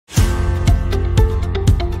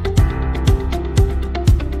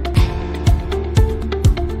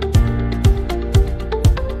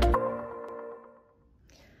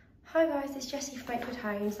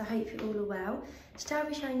Homes. I hope you all are well. Today I'll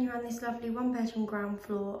be showing you around this lovely 1-bedroom ground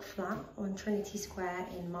floor flat on Trinity Square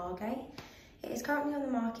in Margate. It is currently on the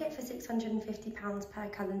market for £650 per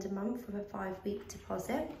calendar month with a 5-week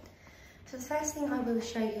deposit. So the first thing I will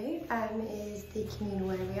show you is the communal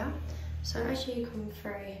area. So as you come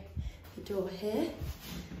through the door here,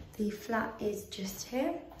 the flat is just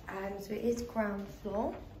here, so it is ground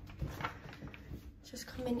floor. Just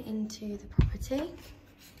coming into the property.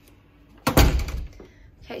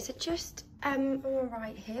 Okay, so just on the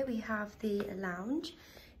right here we have the lounge.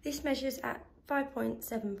 This measures at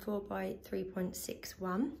 5.74 by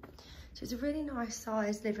 3.61. So it's a really nice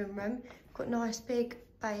sized living room. Got nice big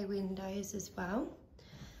bay windows as well.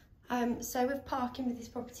 So with parking with this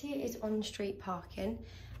property, it is on street parking,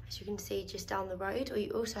 as you can see just down the road, or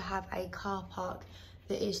you also have a car park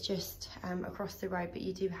that is just across the road, but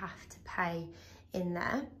you do have to pay in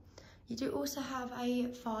there. You do also have a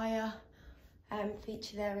fire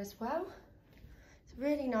feature there as well. It's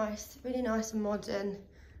really nice and modern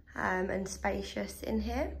and spacious in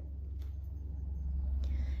here.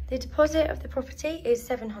 The deposit of the property is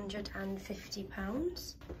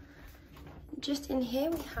 £750. Just in here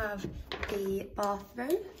we have the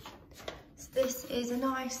bathroom. So this is a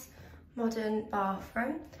nice modern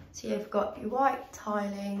bathroom. So you've got your white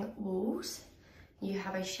tiling walls. You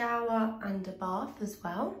have a shower and a bath as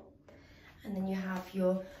well. And then you have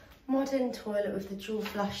your modern toilet with the dual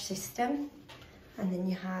flush system. And then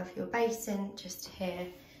you have your basin just here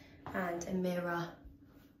and a mirror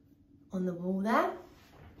on the wall there.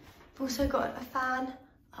 You've also got a fan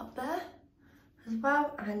up there as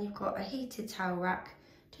well, and you've got a heated towel rack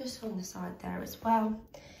just on the side there as well.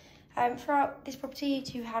 Throughout this property you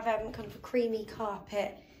do have kind of a creamy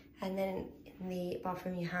carpet, and then in the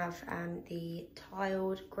bathroom you have the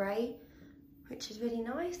tiled grey, which is really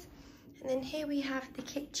nice. And then here we have the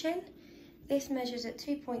kitchen. This measures at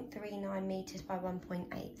 2.39 metres by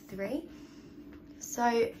 1.83.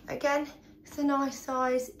 So again, it's a nice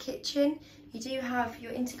size kitchen. You do have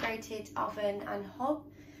your integrated oven and hob,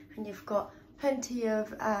 and you've got plenty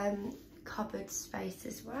of cupboard space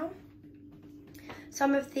as well.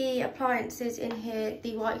 Some of the appliances in here,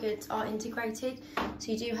 the white goods are integrated.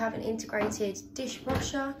 So you do have an integrated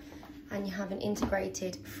dishwasher, and you have an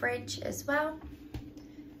integrated fridge as well.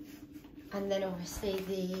 And then obviously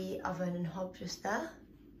the oven and hob just there.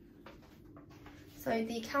 So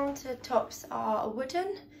the countertops are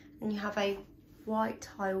wooden, and you have a white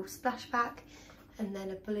tile splashback and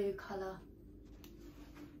then a blue colour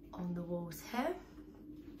on the walls here.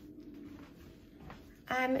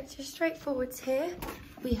 Just straightforwards here,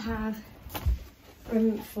 we have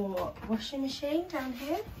room for washing machine down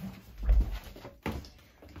here.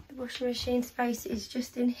 The washing machine space is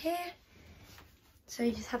just in here. So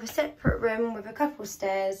you just have a separate room with a couple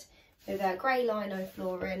stairs with a grey lino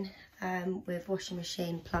flooring with washing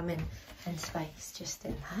machine, plumbing and space just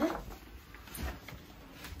in there.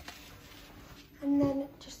 And then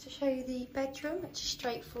just to show you the bedroom, which is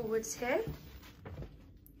straightforwards here.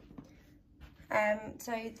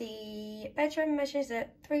 So the bedroom measures at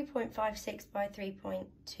 3.56 by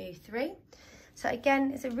 3.23. So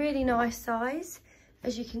again, it's a really nice size.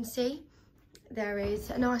 As you can see, there is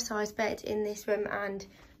a nice size bed in this room and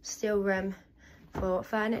still room for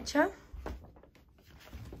furniture.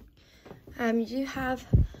 You do have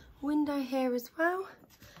a window here as well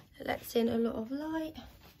that lets in a lot of light.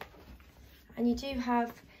 And you do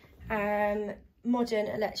have modern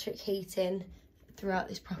electric heating throughout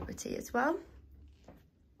this property as well.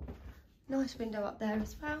 Nice window up there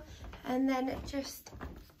as well. And then just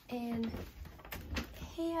in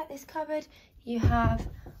here, this cupboard, you have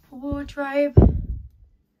a wardrobe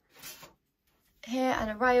here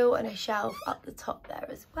and a rail and a shelf up the top there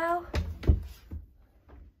as well. Show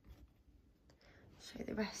you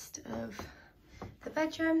the rest of the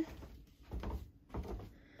bedroom.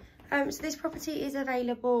 So this property is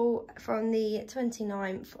available from the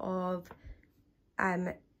 29th of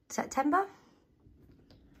September.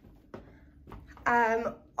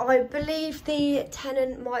 I believe the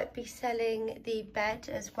tenant might be selling the bed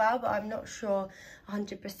as well, but I'm not sure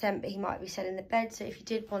 100%, but he might be selling the bed. So if you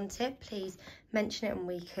did want it, please mention it and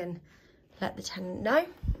we can let the tenant know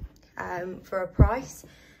for a price.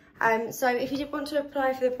 So if you did want to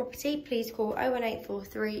apply for the property, please call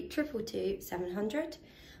 01843 222 700. I'm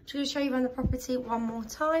just going to show you around the property one more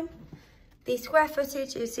time. The square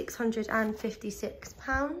footage is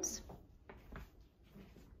 £656.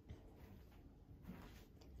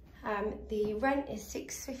 The rent is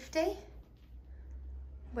 £650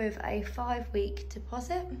 with a 5-week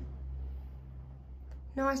deposit.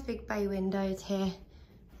 Nice big bay windows here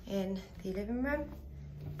in the living room.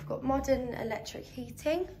 We've got modern electric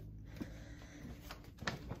heating.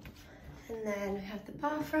 And then we have the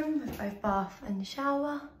bathroom with both bath and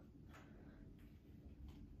shower.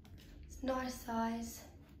 It's a nice size.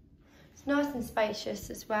 It's nice and spacious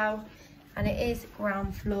as well. And it is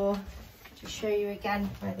ground floor. Just show you again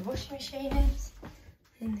where the washing machine is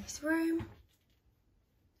in this room.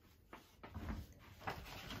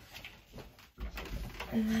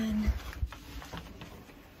 And then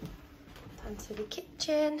down to the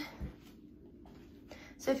kitchen.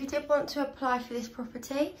 So if you did want to apply for this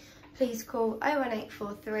property, please call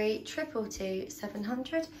 01843 222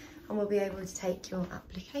 700 and we'll be able to take your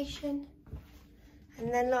application.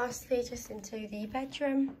 And then lastly, just into the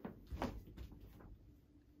bedroom,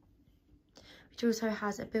 which also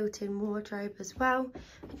has a built-in wardrobe as well,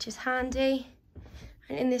 which is handy.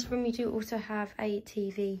 And in this room you do also have a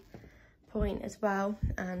TV point as well,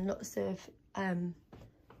 and lots of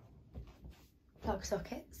plug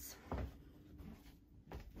sockets.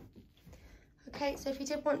 Okay, so if you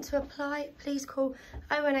did want to apply, please call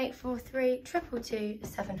 01843 222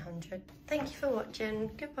 700. Thank you for watching.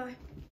 Goodbye.